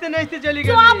করে নাচতে নাচতে চলে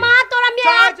গেল। মা তোর আমি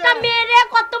একটা মেরে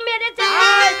কত মেরেছে।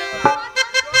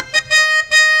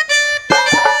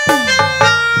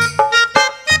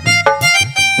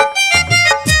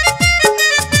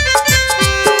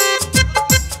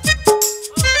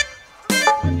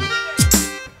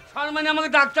 মানে আমাকে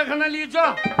ডাক্তারখানা নিয়ে চ।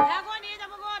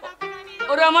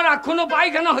 ওরে আমার এখনো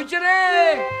পায়খানা হয়েছে রে।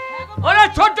 ওরে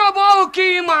ছোট বউ কি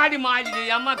মারলি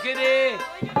আমাকে রে।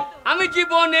 আমি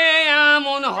জীবনে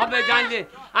এমন হবে জানলে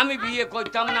আমি বিয়ে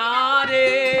করতাম না রে।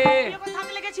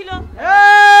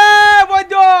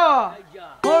 বৈদ্য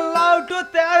বললাম তো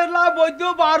 13 বৈদ্য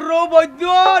 12 বৈদ্য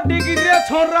ডিগ্রি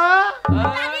ছোড়া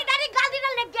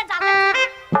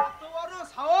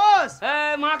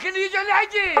মাকে নিয়ে চলে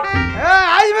আইছি।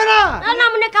 আসবে না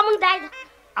কেমন দেয়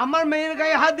আমার মেয়ের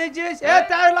গায়ে হাত দিয়েছিস।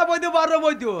 13 বৈদ্য 12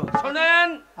 বৈদ্য শোনেন।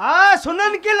 হ্যাঁ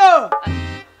শোনেন কিলো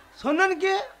শোনেন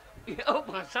কি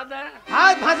ভাষা দেয়।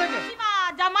 হ্যাঁ ভাষা কে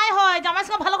জামাই হয়, জামাই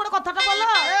সঙ্গে ভালো করে কথাটা বলো।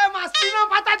 মাসি না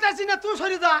পাতাটাছি না, তুই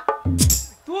সরে যা,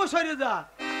 তুই সরে যা।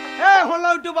 হলা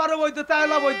উঠে 12 বৈদ্য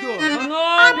 13 বৈদ্য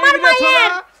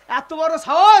এত বড়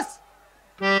সাহস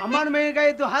আমার মেয়ের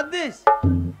গায়ে তো হাত দিস।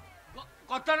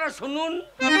 কথাটা শুনুন,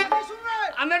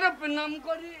 আমি একটা প্রণাম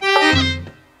করি।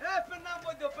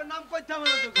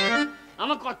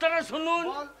 আমার কথাটা শুনুন।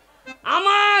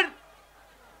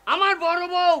 আমার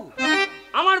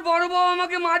বড় বউ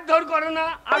আমাকে মারধর করে না,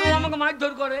 আর ও আমাকে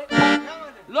মারধর করে।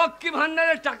 লক্ষ্মী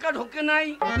ভান্ডারের টাকা ঢোকে নাই,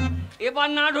 এবার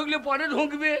না ঢুকলে পরে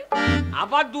ঢুকবে,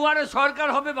 আবার দুয়ারে সরকার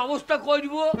হবে ব্যবস্থা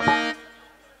করব।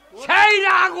 সেই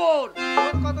রাগর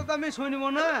তোর কথা তো আমি শুনবো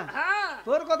না,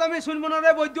 তোর কথা আমি শুনবো না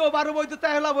রে বৈদ্য 12 বৈদ্য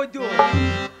 13 বৈদ্য।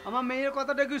 আমার মেয়ের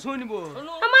কথাটা কি শুনবো?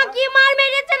 আমার কি মার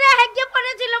মেরেছে রে, হেগে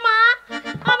পড়েছিল মা,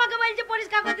 আমাকে বলছে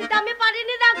পরিষ্কার করে দিতে, আমি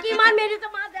পারিনি। দাও কি মার মেরেছে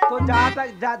মা দাও। তো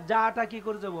যাটা কি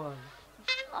করছে বল?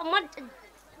 আমার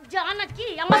জানা কি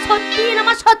আমার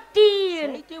সত্যি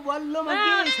কি বললো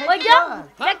মাগি? ওই যে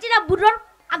দেখছি না বুড়োর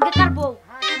আগেকার বউ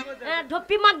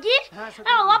ঢপি মাগি,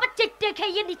 ও আবার চেটে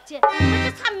খেয়ে দিচ্ছে।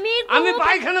 আমি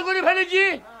পায়খানা করে ফেলেছি,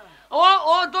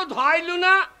 ও তো ধোয়াইলু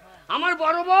না। আমার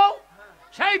বড় বউ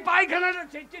সেই পায়খানাটা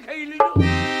চেটে খেয়ে নিল।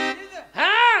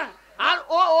 হ্যাঁ, আর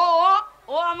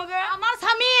ও আমাকে আমার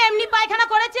স্বামী এমনি পায়খানা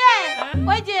করেছে।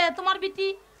 ওই যে তোমার বিটি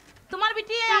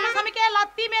আমার স্বামীকে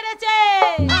লাত্তি মেরেছে,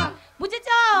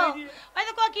 বুঝেছো? ওই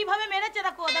দেখো কিভাবে মেরেছে,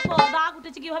 দেখো দাগ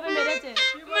উঠেছে কি কিভাবে মেরেছে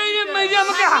মেয়ে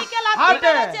আমাকে হাসিকে লাথি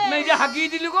হাটে। মেরেছে। মেয়ে হাগিয়ে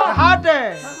দিলি গো। হাটে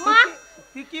মা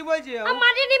তুই কি বলছিস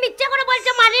মারিনি মিথ্যে করে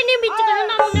বলছে মারিনি মিথ্যে করে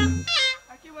না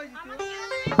কি বলছিস তুই?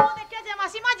 মেয়েগুলো দেখেছে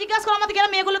মাসিমা জিজ্ঞাসা করো আমাদের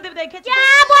গ্রামে মেয়েগুলো দেখেছে কে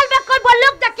বলবে কই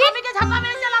বললুক দেখি স্বামীকে ঝাঁকা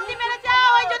মেরেছে লাথি মেরেছে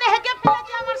ওই জন্য হেগে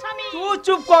ফেলেছে আমার স্বামী তুই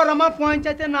চুপ কর, আমার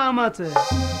পঞ্চায়েতে নাম আছে,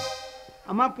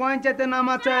 আমার পঞ্চায়েতে নাম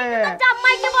আছে,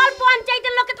 জামাইকে বল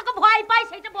পঞ্চায়েতের লোকে তোকে ভয় পায়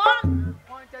সেটা বল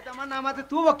পঞ্চায়েতে আমার নাম আছে,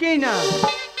 তুই ওকেই না।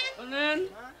 শোনেন,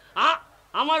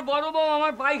 আমার বড় বউ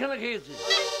আমার পায়খানা খেয়েছে,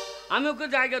 আমি ওকে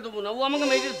জায়গা দেবো না, ও আমাকে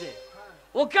মেরেছে,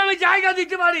 ওকে আমি জায়গা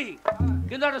দিতে পারি,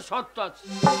 কিন্তু একটা শর্ত আছে,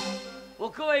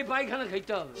 ওকেও এই পায়খানা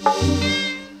খেতে হবে।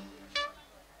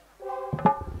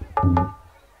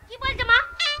 কি বলছে মা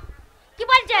কি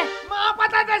বলছে মা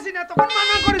পাতা দেছি না, তখন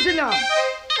মানা করেছিলাম।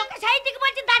 তোকে সেই থেকে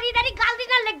বলছি দাঁড়িয়ে দাঁড়িয়ে গাল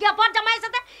দিনা লেগে পর জামাইয়ের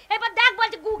সাথে এবার দেখ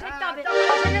বলছে গু খেতে হবে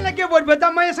জামাইয়ের সঙ্গে লেগে পড়বো,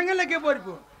 জামাইয়ের সঙ্গে লেগে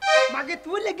পড়বো, মাকে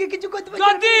তুই লেগে কিছু করতে পারবি না।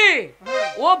 যদি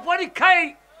ও পরীক্ষায়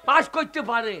পাস করতে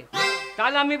পারে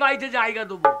তাহলে আমি বাড়িতে জায়গা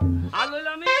দেবো, আর হলে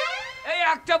আমি এই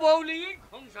একটা বউ নিয়ে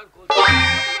সংসার করবো।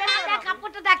 দেখ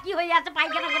কাপড়টা দেখ কি হয়ে আছে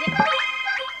পায়খানা করে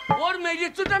ওর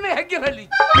মেয়ের চুট আমি হেগে ফেলি।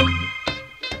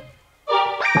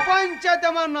 পঞ্চায়েতে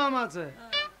আমার নাম আছে,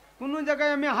 কোন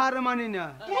জায়গায় আমি হার মানি না।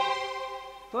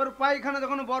 তোর পায়খানা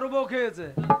যখন বড় বউ খেয়েছে,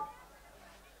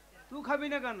 তুই খাবি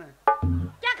না কেন?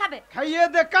 কে খাবে খাইয়ে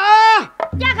দেখা,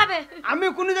 কে খাবে আমি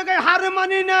কোন জায়গায় হার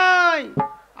মানি নাই,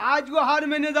 আজকে হার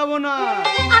মেনে যাবো না।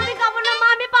 আমি খাবো না মা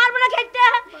আমি পারবো না খেতে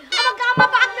আমার গামা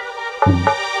পাক দেবো মা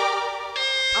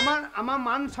আমার আমার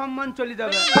মান সম্মান চলে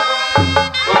যাবে।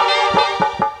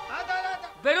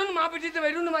 বেরুন মা পিঠিতে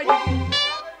বেরুন বাইরে,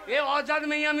 এ অজাত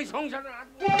মেয়ে আমি সংসার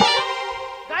রাখবো।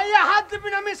 গায়ে হাত দিবি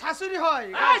না, আমি শাশুড়ি হয়।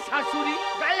 এই শাশুড়ি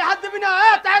গায়ে হাত দিবি না,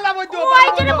 তাহলে বলছো ওই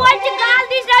জন্য বলছি গাল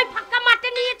দিস ওই ফাঁকা মাঠে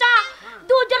নিয়ে চ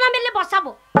দুজনে মিলে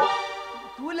বসাবো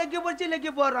তুই লেগে বলছি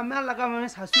লেগে পড়, আমি আর লাগাবো, আমি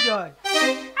শাশুড়ি হয়।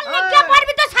 কে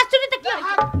পারবি তো শাশুড়িতে কি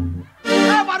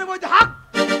হয়েছে বারে বলছে হাক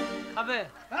খাবে,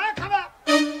 খাবা।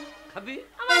 খাবি?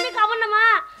 আমি খাবো না মা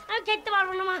আমি খেতে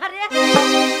পারবো না মা রে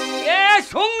এ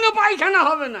শূন্য পায়খানা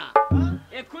হবে না,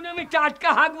 এখন আমি টাটকা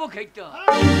হাঁকবো খেতে হবে।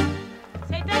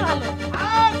 সেটাই ভালো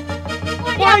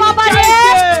ওরে বাবা রে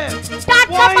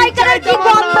টাটকা পায়খানা কি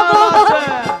গন্ধ গো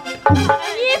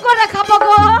কি করে খাবো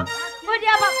গো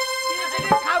ওরে বাবা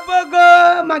খাবো গো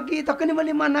মাগি, তখনই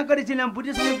বলি মানা করেছিলাম,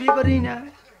 বুঝে সঙ্গে বিয়ে করি না,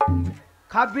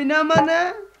 খাবি না মানে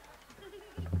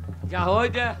যা ওই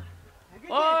যে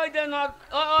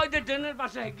ওই যে ট্রেনের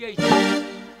পাশে হেগে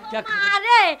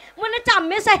আরে মনে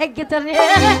চাম্মে সে হেগে তো রে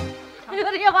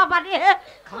ওরে বাবা রে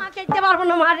মা খেতে পারবো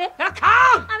না মা রে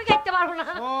খাও। আমি খেতে পারবো না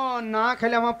ও না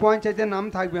খেলে আমার পঞ্চায়েতের নাম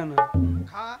থাকবে না।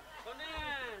 খা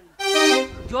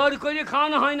জোর করে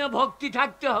খাওয়ানো হয় না, ভক্তি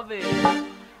থাকতে হবে।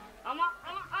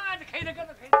 খেয়ে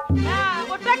দেখে হ্যাঁ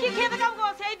ওটা কি খেয়ে দেখাবো গো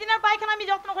সেই দিনের পায়খানা আমি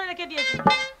যত্ন করে রেখে দিয়েছি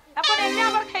এখন এমনি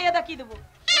আবার খেয়ে দেখিয়ে দেবো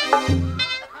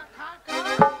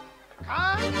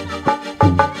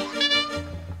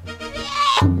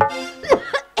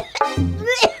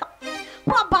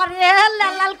বাবা রে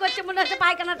লাল লাল করছে মনে হচ্ছে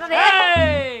পায়খানাটা রে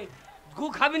গু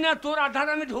খাবি না, তোর আধার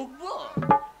আমি ঢুকবো,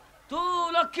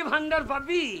 তুই লক্ষ্মী ভান্ডার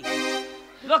পাবি,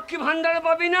 লক্ষ্মী ভান্ডার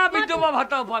পাবি না, বিধবা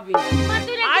ভাতাও পাবি না, মা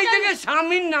তুই আজ রেখে থেকে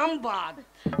স্বামীর নাম বাদ।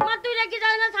 মা তুই রেখে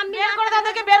যাও না সামনে বের করে দাও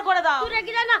তোকে বের করে দাও তুই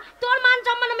রেখে যাও না তোর মান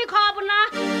সম্মান আমি খাওয়াবো না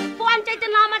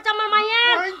পঞ্চায়েতের নাম আছে আমার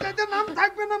মায়ের পঞ্চায়েতের নাম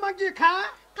থাকবে না মাগি, খা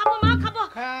খাবো মা খাবো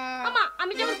খা। আমা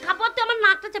আমি যখন খাবো তুই আমার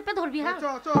নাকটা চেপে ধরবি হ্যাঁ চ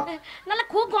চ নাহলে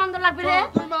খুব গন্ধ লাগবে রে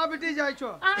তুই মা বেটি যাইছো।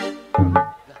 আয়।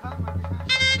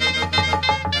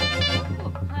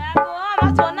 হ্যাঁ গো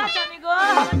আমার সোনা চামি গো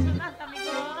আমার সোনা চামি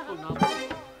গো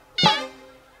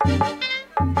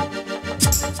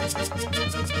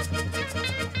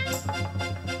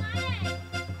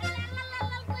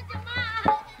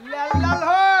লাল লাল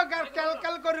হোক আর কাল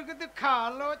কাল করে কিন্তু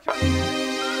খালো ছোট।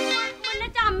 মনে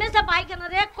হচ্ছে আম্মে সে পায়খানা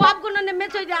রে কপ গুলো নেমে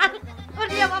চলে যা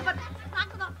ওরে বাবা রাখ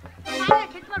দাও মারে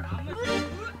খেতে পারবো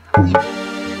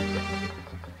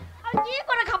আর কি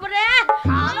করে খাবো রে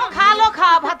খালো খা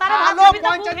ভাতারে ভাত খালো, খাবি তো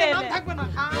পঞ্চায়েতের নাম খেয়ে থাকবে না,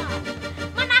 খা।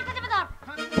 মা নাকটা চেপে ধর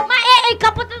মা এই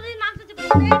কাপড়টা যদি নাকটা চেপে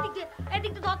ধর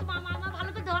এদিকে ধর তো মা মা ভালো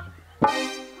করে ধর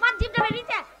মা জিভটা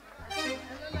বেরিয়েছে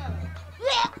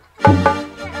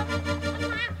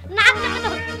নাক চেপে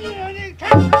ধর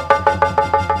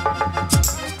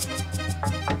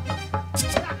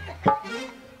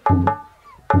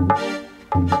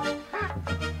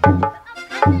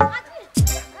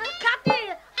খাতি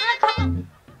খাবো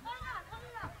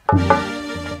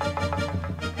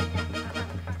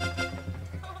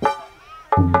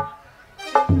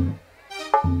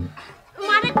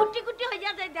মারে গুটি গুটি হয়ে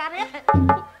যাচ্ছে যারে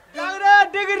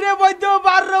ডিগ্রি বৈদ্য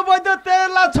 12 বৈদ্য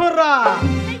তেলা ছোরা,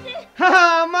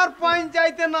 আমার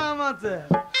পঞ্চায়েতে চাইতে নাম আছে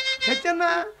খেছে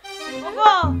না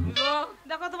ওগো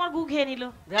দেখো তোমার গু খেয়ে নিল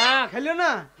দেখ খেলো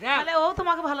না দেখ তাহলে ও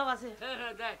তোমাকে ভালোবাসে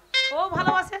দেখ ও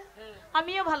ভালোবাসে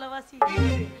আমিও ভালোবাসি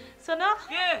শোনো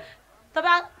কে তবে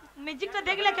মিউজিকটা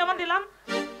দেখলে কেমন দিলাম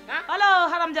হ্যালো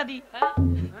হারামজাদি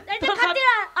এই যে খাতি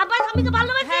আবার স্বামীকে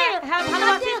ভালোবাসি হ্যাঁ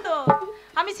ভালোবাসিস তো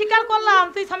আমি স্বীকার করলাম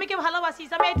তুই স্বামীকে ভালোবাসিস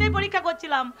আমি এটাই পরীক্ষা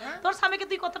করছিলাম তোর স্বামীকে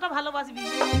তুই কতটা ভালোবাসবি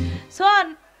শোন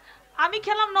আমি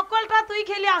খেলাম নকলটা তুই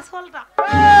খেলি আসলটা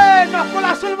নকল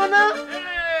আসল মানে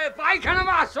পায়খানা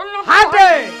বা আসল না হাতে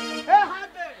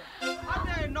হাতে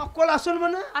হাতে নকল আসল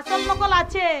মানে আসল নকল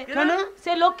আছে কেন?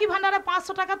 সে লক্ষ্মী ভান্ডারে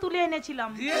 500 টাকা তুলে এনেছিলাম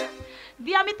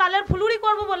দিয়ে আমি তালের ফুলুরি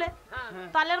করব বলে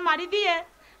তালের মারি দিয়ে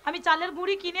আমি চালের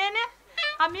গুঁড়ি কিনে এনে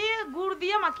আমি গুড়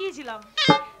দিয়ে মাখিয়েছিলাম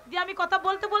দিয়ে আমি কথা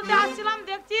বলতে বলতে আসছিলাম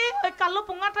দেখছি ওই কালো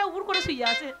পোঙাটা উড় করে শুয়ে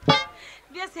আছে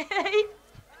দিয়ে সেই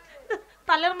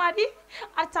তালের মারি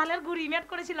আর চালের গুঁড়ি মেট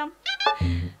করেছিলাম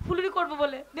ফুলুরি করব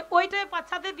বলে দিয়ে ওইটাই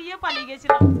পাছাতে দিয়ে পালিয়ে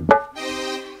গেছিলাম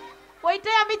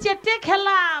ওইটাই আমি চেটে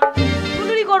খেলাম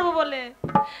ফুলুরি করব বলে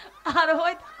আর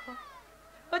ওই দেখো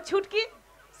ও ছুটকি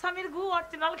স্বামীর গু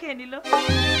অরিজিনাল খেয়ে নিল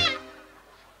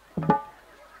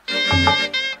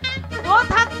বউ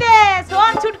থাকতে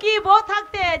শোন ছুটকি বউ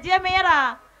থাকতে যে মেয়েরা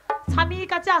স্বামীর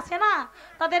কাছে আসে না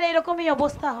তাদের এরকমই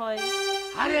অবস্থা হয়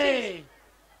আরে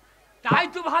তাই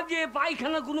তো ভাবছি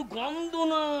পায়খানা কোনো গন্ধ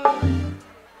না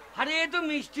আরে এ তো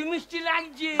মিষ্টি মিষ্টি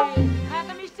লাগছে হ্যাঁ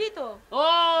তো মিষ্টি তো ও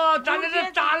তাহলে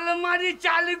তাল মারি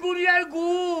চাল গুড়ি আর গু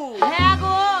হ্যাঁ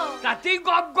গো তাতেই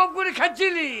গপ গপ করে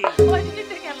খাচ্ছিলি ওই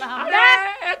দিতে গেলাম আরে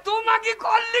এ তোমাকে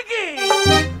করলি কি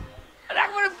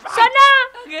শোনো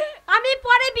আমি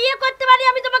পরে বিয়ে করতে পারি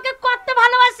আমি তোমাকে কত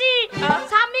ভালোবাসি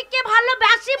স্বামীকে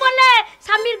ভালোবাসি বলে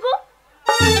স্বামীর গু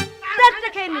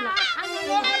খেয়ে নিলাম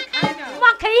মা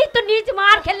খেয়ে তো নিজ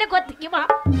মার খেলে করতে কি মা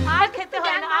আর খেতে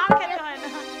হয় না আর খেতে হয় না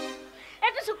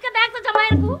একটু সুখে দেখ তো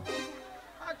জামাইয়ের গু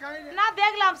না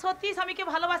দেখলাম সত্যি স্বামীকে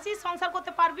ভালোবাসি সংসার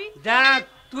করতে পারবি দেখ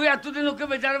তুই এতদিন ওকে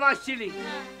বেজার বাসছিলি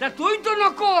তা তুই তো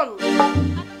নকল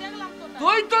দেখলাম তো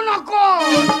তুই তো নকল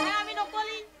হ্যাঁ আমি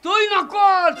নকলি তুই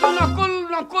নকল তুই নকল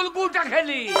নকল গুটা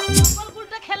খেলি নকল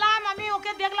গুলটা খেলাম আমি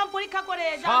ওকে দেখলাম পরীক্ষা করে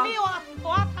যে আমি ও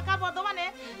থাকা বর্তমানে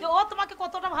যে ও তোমাকে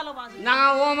কতটা ভালোবাসে না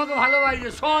ও আমাকে ভালোবাসে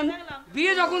শোন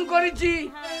বিয়ে যখন করেছি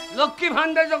লক্ষ্মী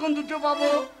ভান্ডার যখন দুটো পাবো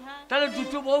তাহলে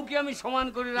দুটো বউকে আমি সমান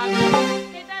করে রাখবো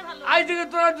এটাই ভালো আজ থেকে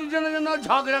তোরা দুজনের জন্য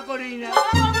ঝগড়া করিস না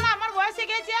আমার বয়সে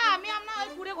গেছে আমি আপনার ওই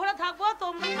ঘুরে ঘুরে থাকবো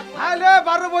তোমরা থাকবো আরে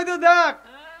বারো বৈদ্য দেখ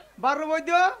বারো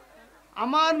বৈদ্য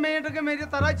আমার মেয়েটাকে মেরে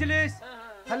তাড়াইছিলিস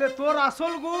তাহলে তোর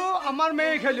আসল গু আমার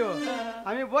মেয়ে খেলো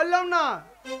আমি বললাম না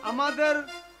আমাদের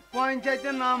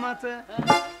পঞ্চায়েতের নাম আছে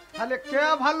তাহলে কে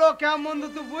ভালো কে মন্দ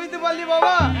তুই বুঝতে পারলি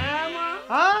বাবা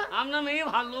হ্যাঁ আপনার মেয়ে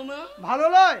ভালো না ভালো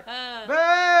নয় হ্যাঁ।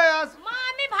 বেশ মা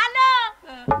আমি ভালো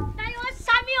তাই ওর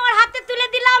স্বামী ওর হাতে তুলে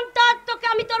দিলাম তো তোকে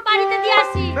আমি তোর বাড়িতে দিয়ে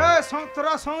আসি বেশ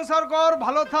তোরা সংসার কর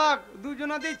ভালো থাক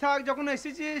দুজনাতেই থাক যখন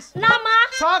এসেছিস না মা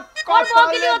সব ওর বউ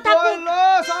কপালে গেলেও থাকুক। দোল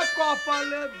সব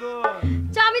কপালে দোল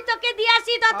আমি তোকে দিয়ে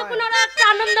আসি ততক্ষণ ওরা একটু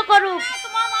আনন্দ করুক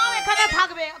তোমার মা এখানে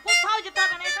থাকবে কোথাও যেতে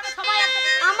হবে না এখানে সবাই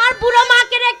একসাথে আমার বুড়ো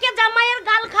মাকে রেখে জামাইয়ের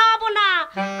গাল খাওয়াবো না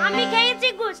আমি খেয়েছি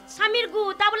স্বামীর গু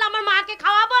তা বলে আমার মাকে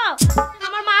খাওয়াবো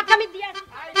আমার মাকে আমি দিয়ে আসি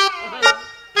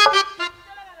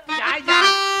যাই যা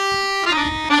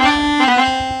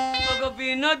ওগো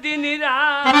বিনোদিনীরা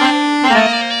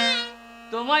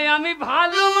তোমায় আমি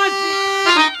ভালোবাসি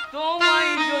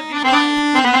তোমায় যদি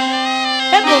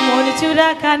মন চূড়া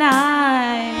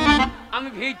কানায় আমি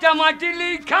ভিটা মাটি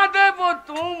লিখা দেব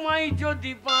তোমায়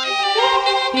যদি পাই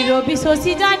রবি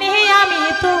শশী জানে আমি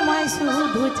তোমায়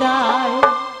শুধু চাই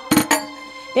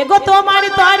এগো তোমার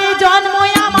তরে জন্ম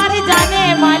আমার জানে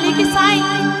মালিক সাই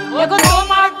এগো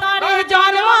তোমার তরে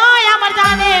জন্ম আমার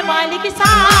জানে মালিক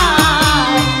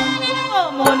সাই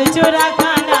মন চূড়া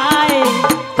কানায়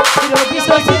রবি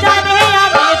শশী জানে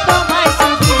আমি তোমায়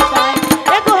শুধু চাই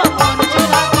এগো মন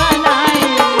চূড়া কানায়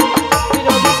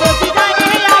রবি শশী জানে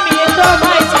আমি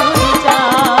তোমায় শুধু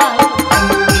চাই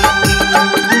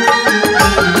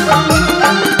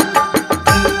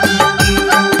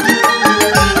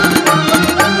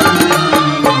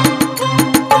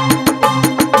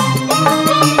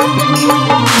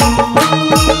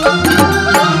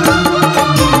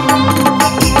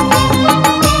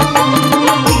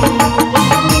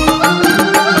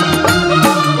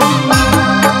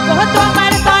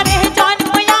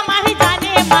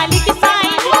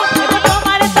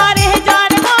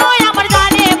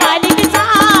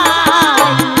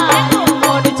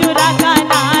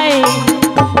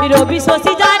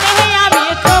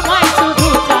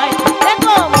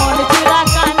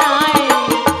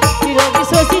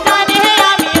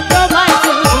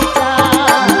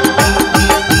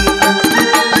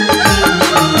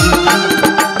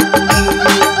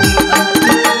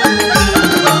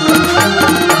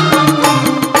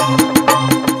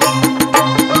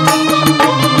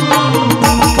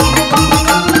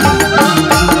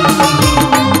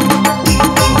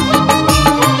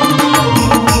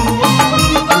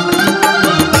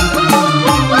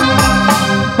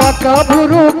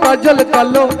কাজল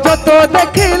কালো যত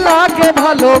দেখি লাগে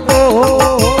ভালো গো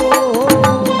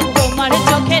তোমার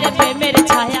চোখের প্রেমের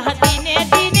ছায়া দিনে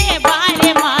দিনে বাড়ে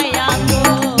মায়া গো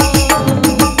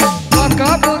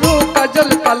বাঁকা বুড়ো কাজল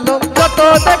কালো যত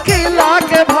দেখি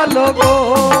লাগে ভালো গো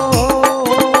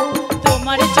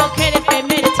তোমার চোখের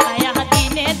প্রেমের ছায়া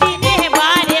দিনে দিনে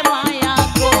বাড়ে মায়া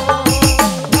গো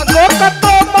কত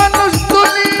মানুষ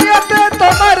দুনিয়াতে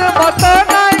তোমার মতো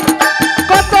নাই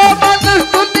কত মানুষ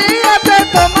দুনিয়াতে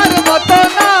তোমার মতো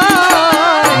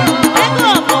নাই এগো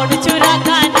মন চুরা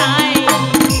কানাই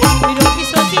রবি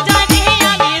সতি জানে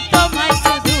আমি তোমায়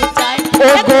শুধু চাই ও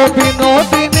গো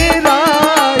বিনোদিনী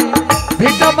রায়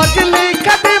ভিটা মাছলি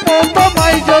কাটিব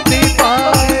তোমায় যদি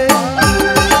পায়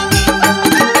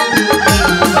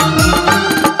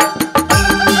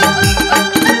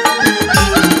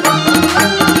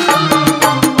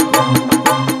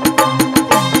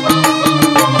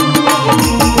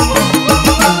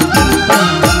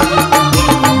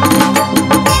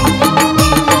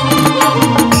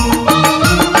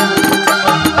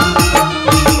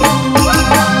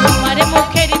তোমার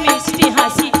মুখের মিষ্টি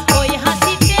হাসি ওই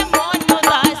হাসিতে মন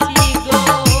উদাসী গো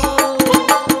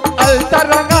আলতা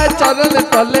রঙা চরণ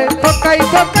তলে ঠকাই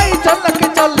ঠকাই ঝলক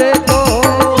চলে গো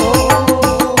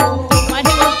তোমার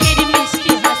মুখের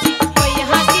মিষ্টি হাসি ওই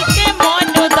হাসিতে মন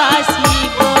উদাসী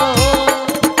গো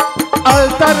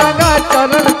আলতা রঙা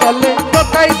চরণ তলে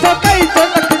ঠকাই ঠকাই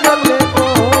ঝলক চলে গো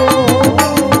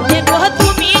এগো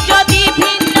তুমি যদি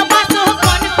ভিন্ন বাসো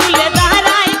কোন তুলে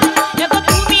দাঁড়াই এগো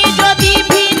তুমি যদি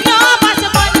ভিন্ন বাসো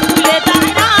কোন তুলে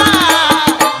দাঁড়াই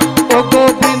ও গো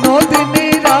বিনোদিনী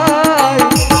রায়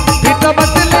ভিটা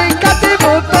মাছলি কাটিব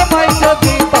তোমায়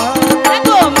যদি পায়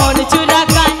এগো মন চুরা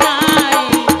কানাই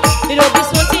রবি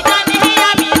সতি জানে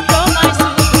আমি তোমায়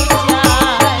শুধু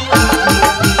চাই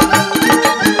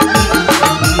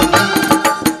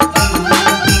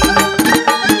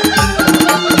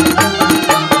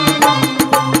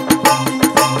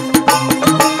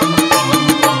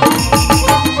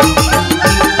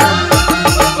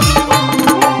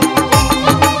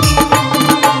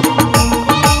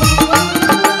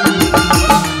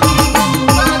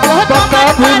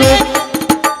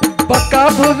বাঁকা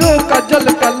বুড়ো কাজল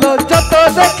কালো যত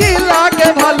দেখি লাগে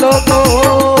ভালো গো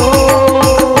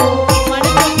তোমার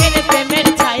চোখের প্রেমের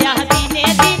ছায়া দিনে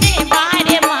দিনে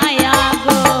বাড়ে মায়া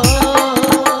গো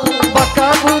বাঁকা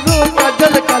বুড়ো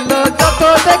কাজল কালো যত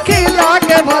দেখি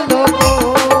লাগে ভালো গো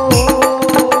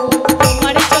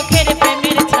তোমার চোখের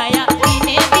প্রেমের ছায়া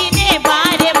দিনে দিনে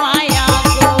বাড়ে মায়া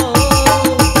গো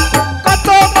কত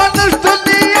মানুষ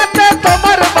দুনিয়াতে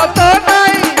তোমার মতো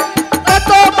নাই কত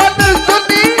মানুষ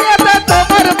দুনিয়াতে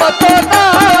তোমার মতো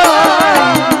নাই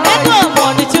এগো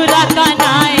মন চুরা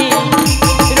কানাই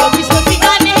রবি সতি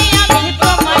জানে আমি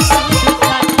তোমায় শুধু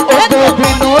চাই ও গো এগো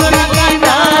মন চুরা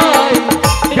কানাই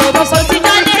রবি সতি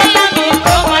জানে আমি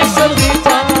তোমায় শুধু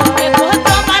চাই এগো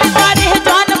তোমার ঘরে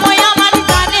জন্ম আমার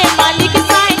জানে মালিক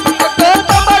সাই তো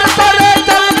তোমার তরে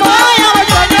জন্ম আমার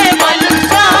জানে মালিক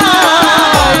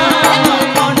সাই এগো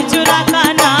মন চুরা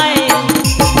কানাই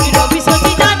রবি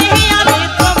সতি জানে আমি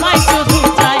তোমায় শুধু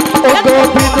চাই ও গো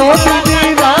বিনোদিনী